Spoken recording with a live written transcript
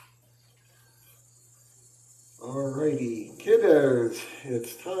Alrighty, kiddos,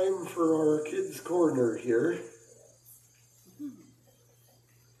 it's time for our kids' corner here.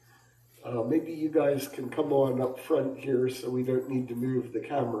 Maybe you guys can come on up front here so we don't need to move the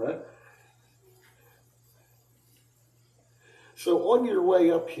camera. So on your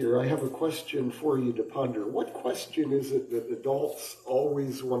way up here, I have a question for you to ponder. What question is it that adults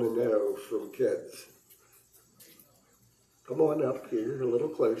always want to know from kids? Come on up here, a little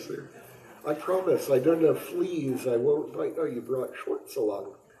closer. I promise, I don't have fleas. I won't bite. Oh, you brought shorts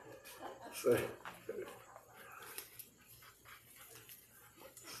along. So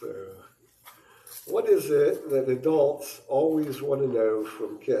what is it that adults always want to know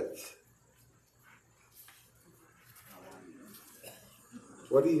from kids?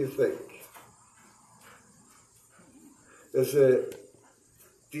 What do you think? Is it,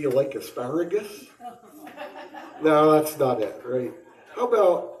 do you like asparagus? No, that's not it, right? How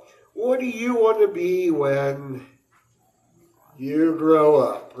about, what do you want to be when you grow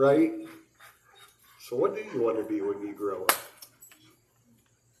up, right? So what do you want to be when you grow up?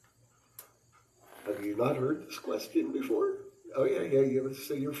 Have you not heard this question before? Oh, yeah,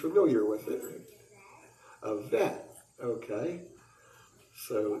 so you're familiar with it, right? A vet, okay.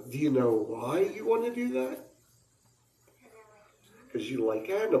 So do you know why you want to do that? Because you like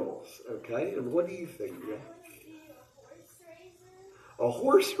animals, okay? And what do you think? Yeah? A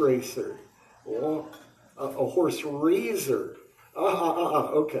horse racer. Well, a horse raiser.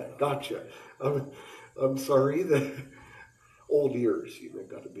 Okay, gotcha. I'm sorry, the old ears,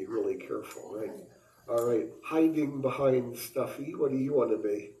 got to be really careful, right? All right, hiding behind Stuffy, what do you want to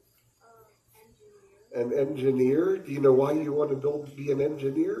be? An engineer. Do you know why you want to be an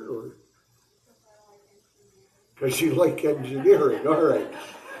engineer? Or because you like engineering, all right.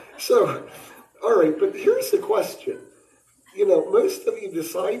 So, all right, but here's the question. Most of you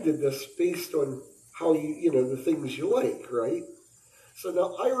decided this based on how the things you like, right? So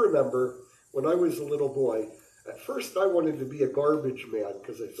now I remember when I was a little boy, at first I wanted to be a garbage man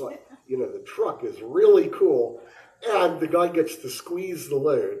because I thought, the truck is really cool and the guy gets to squeeze the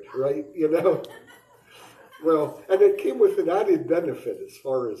load, right? Well, and it came with an added benefit as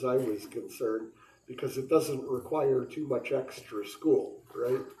far as I was concerned because it doesn't require too much extra school,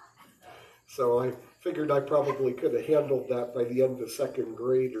 right? So I figured I probably could have handled that by the end of second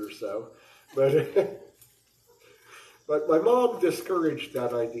grade or so. But my mom discouraged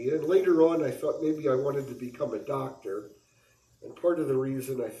that idea. And later on, I thought maybe I wanted to become a doctor. And part of the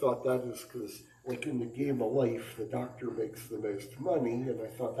reason I thought that is because, like in the game of life, the doctor makes the most money. And I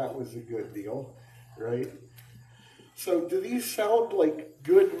thought that was a good deal, right? So do these sound like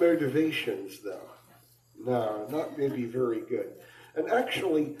good motivations, though? No, not maybe very good. And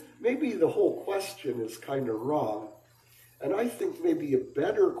actually, maybe the whole question is kind of wrong. And I think maybe a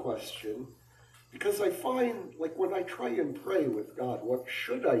better question, because I find, like when I try and pray with God, what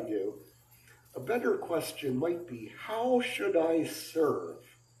should I do? A better question might be, how should I serve?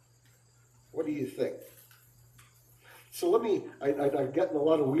 What do you think? So I'm getting a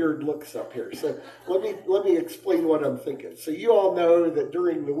lot of weird looks up here. So let me explain what I'm thinking. So you all know that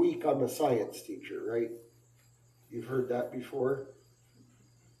during the week I'm a science teacher, right? You've heard that before?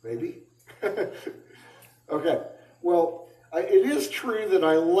 Maybe? Okay. Well, it is true that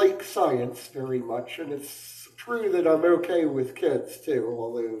I like science very much, and it's true that I'm okay with kids too,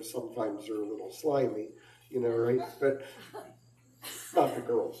 although sometimes they're a little slimy, right? But not the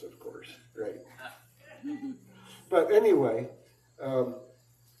girls, of course, right? But anyway,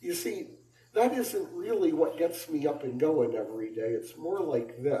 you see, that isn't really what gets me up and going every day. It's more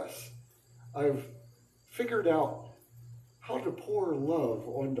like this. I've figured out how to pour love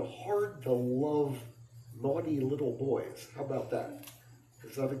onto hard-to-love, naughty little boys. How about that?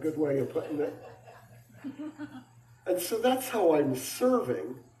 Is that a good way of putting it? And so that's how I'm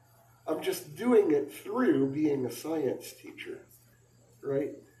serving. I'm just doing it through being a science teacher,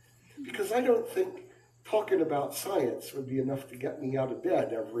 right? Because I don't think talking about science would be enough to get me out of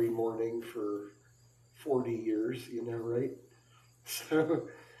bed every morning for 40 years, right? So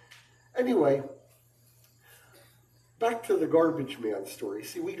anyway, back to the garbage man story.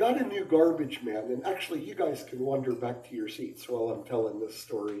 See, we got a new garbage man, and actually you guys can wander back to your seats while I'm telling this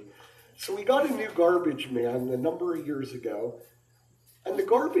story. So we got a new garbage man a number of years ago, and the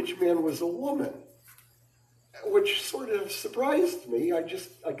garbage man was a woman, which sort of surprised me. I guess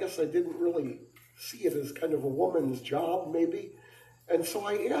I didn't really see it as kind of a woman's job, maybe. And so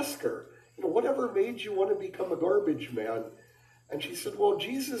I asked her, whatever made you want to become a garbage man? And she said, well,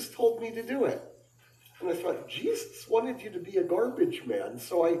 Jesus told me to do it. And I thought, Jesus wanted you to be a garbage man.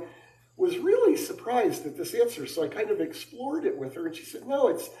 So I was really surprised at this answer. So I kind of explored it with her, and she said, no,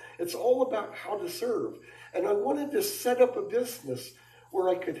 it's all about how to serve. And I wanted to set up a business where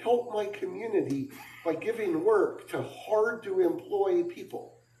I could help my community by giving work to hard-to-employ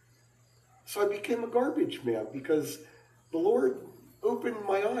people. So I became a garbage man because the Lord opened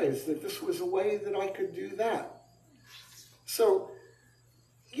my eyes that this was a way that I could do that. So,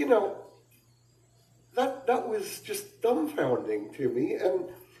 that was just dumbfounding to me. And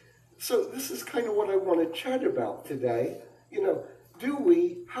so this is kind of what I want to chat about today.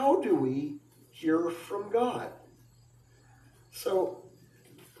 How do we hear from God? So,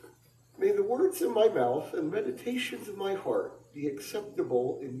 may the words of my mouth and meditations of my heart be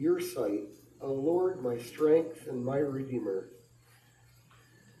acceptable in your sight, O Lord, my strength and my Redeemer.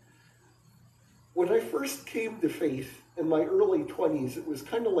 When I first came to faith in my early 20s, it was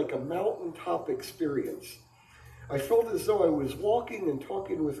kind of like a mountaintop experience. I felt as though I was walking and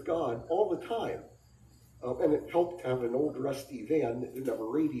talking with God all the time. And it helped to have an old rusty van that didn't have a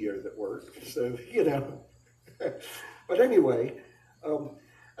radio that worked. So, But anyway,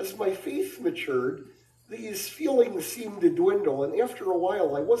 as my faith matured, these feelings seemed to dwindle. And after a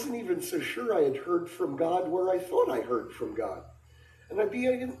while, I wasn't even so sure I had heard from God where I thought I heard from God. And I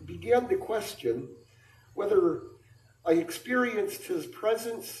began to question whether I experienced his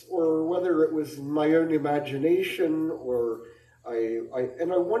presence or whether it was my own imagination, or I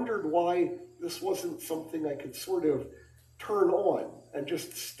wondered why this wasn't something I could sort of turn on and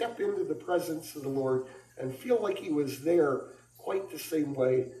just step into the presence of the Lord and feel like he was there quite the same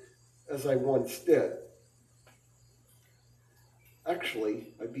way as I once did.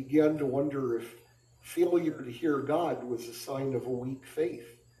 Actually, I began to wonder if failure to hear God was a sign of a weak faith.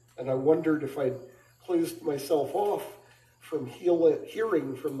 And I wondered if I'd closed myself off from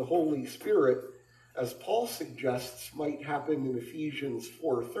hearing from the Holy Spirit, as Paul suggests might happen in Ephesians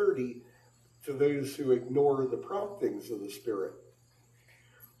 4:30 to those who ignore the promptings of the Spirit.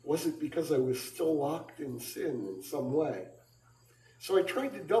 Was it because I was still locked in sin in some way? So I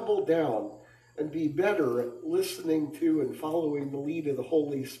tried to double down and be better at listening to and following the lead of the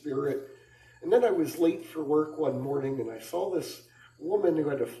Holy Spirit. And then I was late for work one morning, and I saw this woman who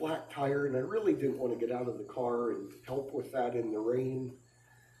had a flat tire, and I really didn't want to get out of the car and help with that in the rain.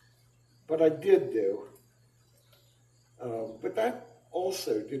 But I did do. But that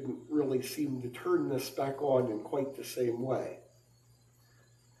also didn't really seem to turn this back on in quite the same way.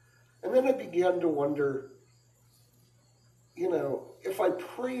 And then I began to wonder, if I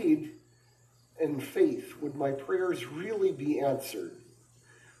prayed in faith, would my prayers really be answered?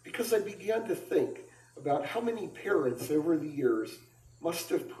 Because I began to think about how many parents over the years must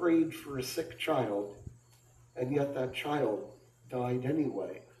have prayed for a sick child, and yet that child died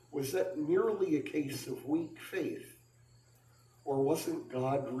anyway. Was that merely a case of weak faith? Or wasn't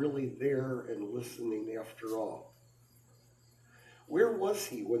God really there and listening after all? Where was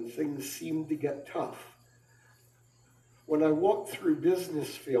he when things seemed to get tough? When I walked through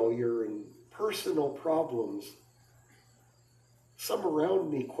business failure and personal problems, some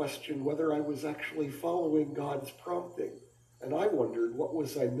around me questioned whether I was actually following God's prompting, and I wondered, what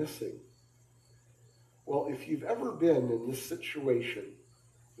was I missing? Well, if you've ever been in this situation,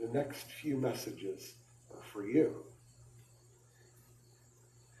 the next few messages are for you.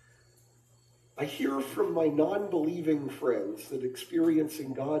 I hear from my non-believing friends that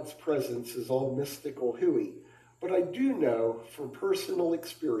experiencing God's presence is all mystical hooey, but I do know from personal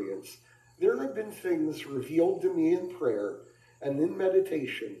experience there have been things revealed to me in prayer and in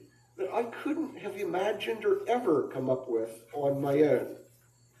meditation that I couldn't have imagined or ever come up with on my own.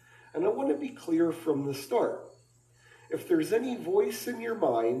 And I want to be clear from the start. If there's any voice in your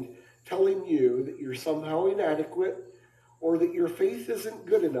mind telling you that you're somehow inadequate, or that your faith isn't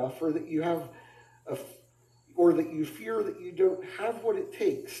good enough, or that you fear that you don't have what it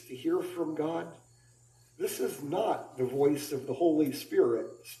takes to hear from God, this is not the voice of the Holy Spirit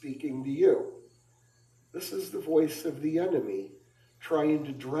speaking to you. This is the voice of the enemy trying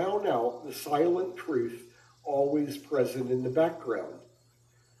to drown out the silent truth always present in the background.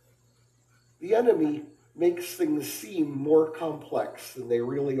 The enemy makes things seem more complex than they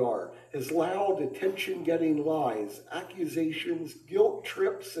really are. His loud, attention-getting lies, accusations, guilt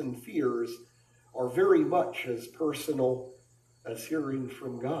trips, and fears are very much as personal as hearing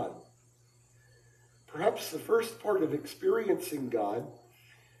from God. Perhaps the first part of experiencing God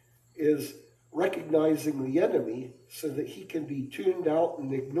is recognizing the enemy so that he can be tuned out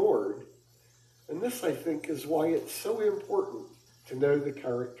and ignored. And this, I think, is why it's so important to know the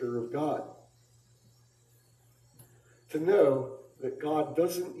character of God. To know that God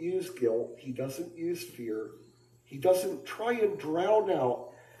doesn't use guilt, he doesn't use fear, he doesn't try and drown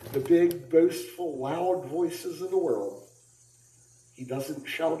out the big, boastful, loud voices of the world. He doesn't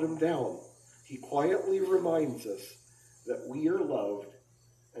shout them down. He quietly reminds us that we are loved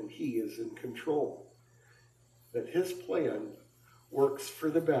and he is in control, that his plan works for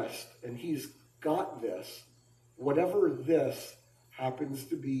the best, and he's got this, whatever this happens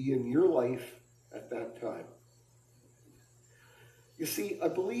to be in your life at that time. You see, I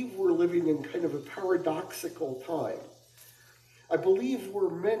believe we're living in kind of a paradoxical time. I believe we're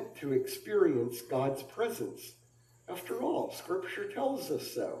meant to experience God's presence. After all, Scripture tells us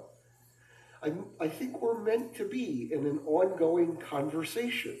so. I think we're meant to be in an ongoing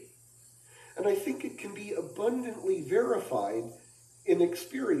conversation. And I think it can be abundantly verified in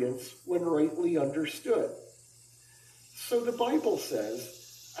experience when rightly understood. So the Bible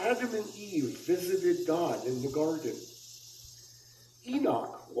says Adam and Eve visited God in the garden.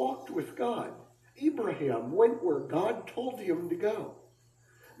 Enoch walked with God. Abraham went where God told him to go.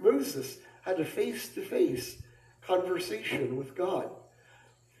 Moses had a face-to-face conversation with God.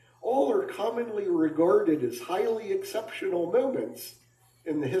 All are commonly regarded as highly exceptional moments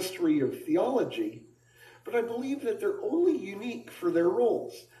in the history of theology, but I believe that they're only unique for their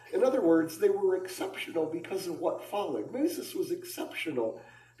roles. In other words, they were exceptional because of what followed. Moses was exceptional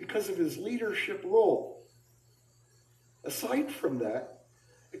because of his leadership role. Aside from that,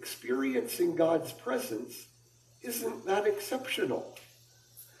 experiencing God's presence isn't that exceptional.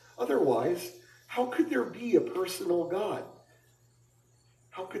 Otherwise, how could there be a personal God?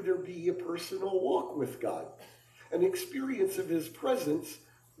 How could there be a personal walk with God? An experience of his presence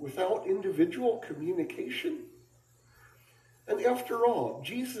without individual communication? And after all,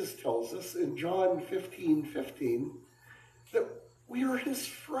 Jesus tells us in John 15:15 that we are his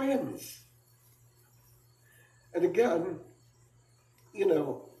friends. And again,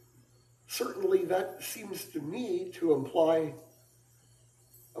 certainly that seems to me to imply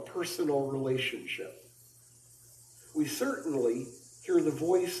a personal relationship. We certainly hear the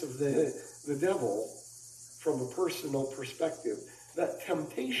voice of the devil from a personal perspective. That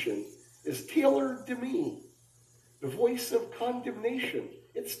temptation is tailored to me. The voice of condemnation,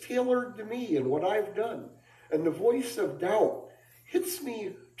 it's tailored to me and what I've done. And the voice of doubt hits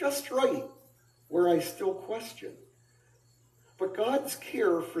me just right where I still question. But God's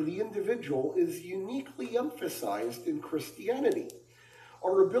care for the individual is uniquely emphasized in Christianity.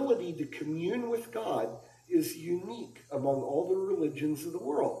 Our ability to commune with God is unique among all the religions of the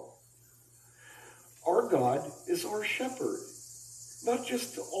world. Our God is our shepherd, not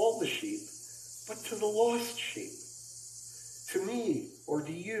just to all the sheep, but to the lost sheep, to me or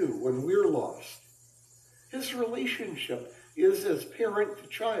to you when we're lost. His relationship is as parent to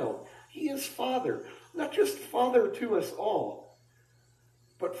child. He is Father, not just Father to us all,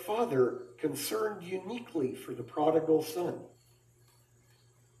 but Father concerned uniquely for the prodigal son.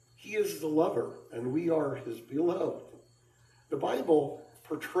 He is the lover, and we are his beloved. The Bible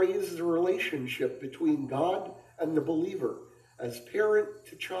portrays the relationship between God and the believer as parent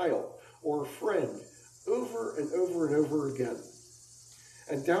to child or friend over and over and over again.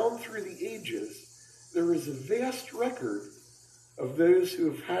 And down through the ages, there is a vast record of those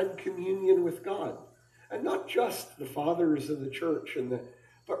who have had communion with God. And not just the fathers of the church,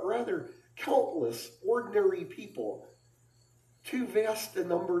 but rather countless ordinary people, too vast a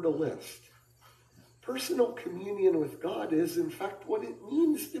number to list. Personal communion with God is, in fact, what it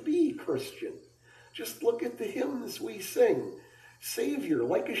means to be Christian. Just look at the hymns we sing. Savior,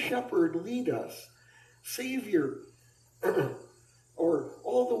 like a shepherd, lead us. Savior, or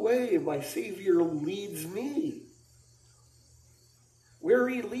all the way, my Savior leads me. Where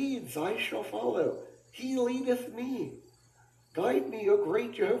he leads, I shall follow. He leadeth me. Guide me, O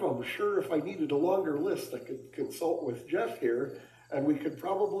great Jehovah. I'm sure if I needed a longer list, I could consult with Jeff here, and we could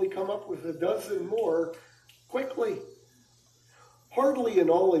probably come up with a dozen more quickly. Hardly an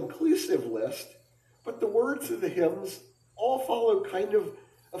all-inclusive list, but the words of the hymns all follow kind of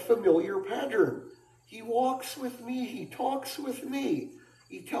a familiar pattern. He walks with me, he talks with me,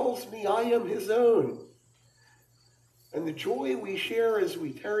 he tells me I am his own. And the joy we share as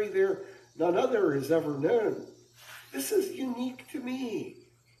we tarry there, none other has ever known. This is unique to me.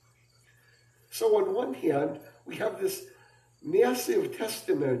 So on one hand, we have this massive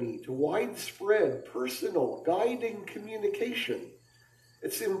testimony to widespread, personal, guiding communication.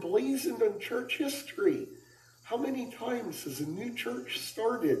 It's emblazoned in church history. How many times has a new church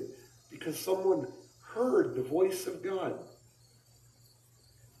started because someone heard the voice of God?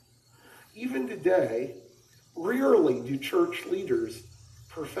 Even today, rarely do church leaders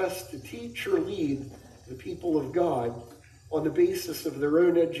profess to teach or lead the people of God on the basis of their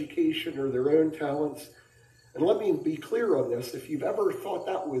own education or their own talents. And let me be clear on this. If you've ever thought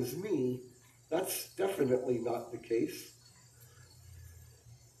that was me, that's definitely not the case.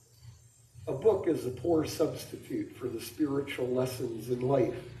 A book is a poor substitute for the spiritual lessons in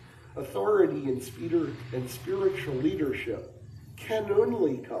life. Authority and spiritual leadership can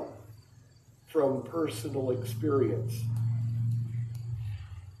only come from personal experience.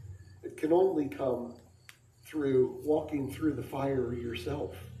 It can only come through walking through the fire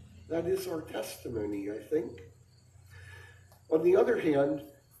yourself. That is our testimony, I think. On the other hand,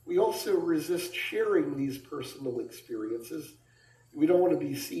 we also resist sharing these personal experiences. We don't want to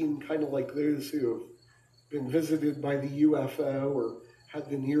be seen kind of like those who have been visited by the UFO or had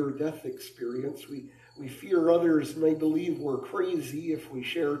the near-death experience. We fear others may believe we're crazy if we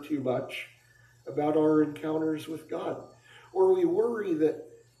share too much about our encounters with God. Or we worry that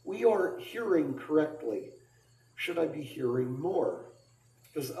we aren't hearing correctly. Should I be hearing more?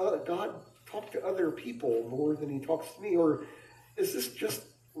 Does God talk to other people more than he talks to me? Or is this just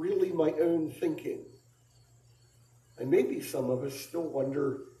really my own thinking? And maybe some of us still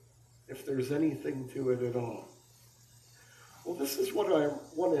wonder if there's anything to it at all. Well, this is what I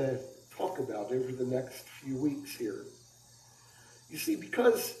want to talk about over the next few weeks here. You see,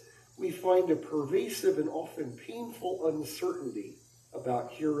 because we find a pervasive and often painful uncertainty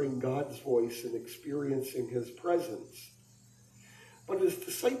about hearing God's voice and experiencing his presence. But as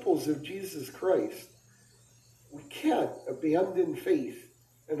disciples of Jesus Christ, we can't abandon faith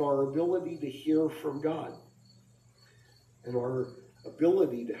in our ability to hear from God and our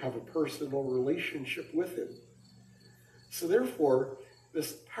ability to have a personal relationship with him. So therefore,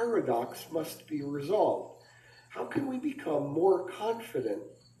 this paradox must be resolved. How can we become more confident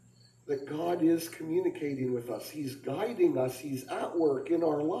that God is communicating with us? He's guiding us. He's at work in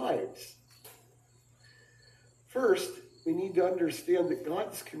our lives. First, we need to understand that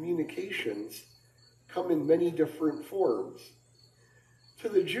God's communications come in many different forms. To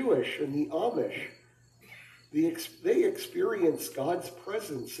the Jewish and the Amish, they experience God's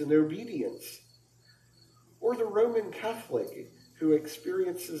presence and obedience. Or the Roman Catholic, who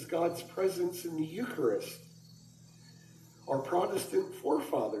experiences God's presence in the Eucharist. Our Protestant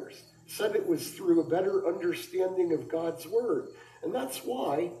forefathers said it was through a better understanding of God's word. And that's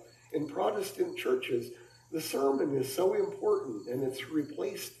why in Protestant churches, the sermon is so important and it's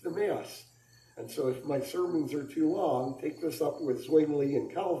replaced the Mass. And so if my sermons are too long, take this up with Zwingli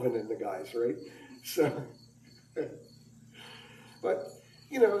and Calvin and the guys, right? So, but,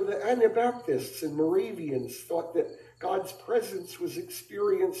 you know, the Anabaptists and Moravians thought that God's presence was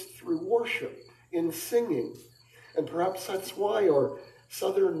experienced through worship, in singing. And perhaps that's why our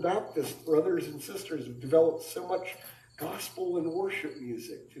Southern Baptist brothers and sisters have developed so much gospel and worship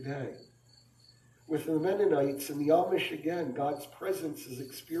music today. With the Mennonites and the Amish, again, God's presence is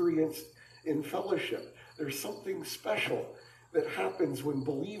experienced in fellowship. There's something special that happens when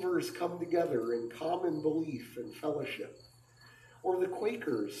believers come together in common belief and fellowship. Or the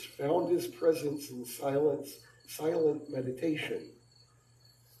Quakers found his presence in silent meditation.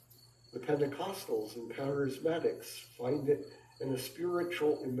 The Pentecostals and Charismatics find it in a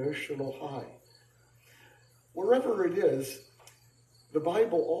spiritual, emotional high. Wherever it is, the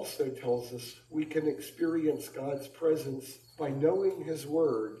Bible also tells us we can experience God's presence by knowing his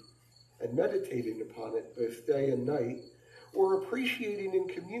word and meditating upon it both day and night, or appreciating and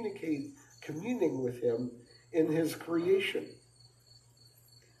communing with him in his creation.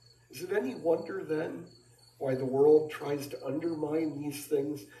 Is it any wonder then why the world tries to undermine these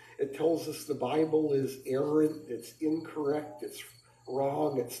things? It tells us the Bible is errant, it's incorrect, it's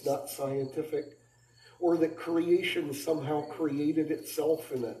wrong, it's not scientific, or that creation somehow created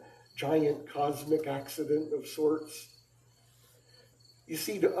itself in a giant cosmic accident of sorts. You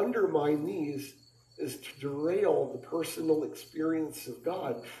see, to undermine these is to derail the personal experience of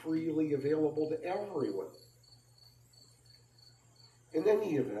God freely available to everyone. In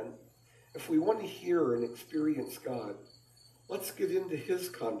any event, if we want to hear and experience God, let's get into his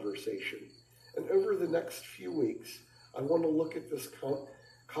conversation. And over the next few weeks, I want to look at this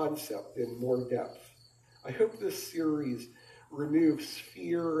concept in more depth. I hope this series removes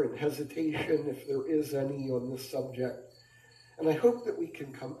fear and hesitation, if there is any, on this subject. And I hope that we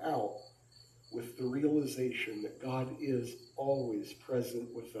can come out with the realization that God is always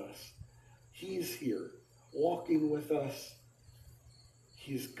present with us. He's here, walking with us.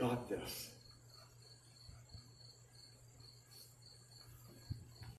 He's got this.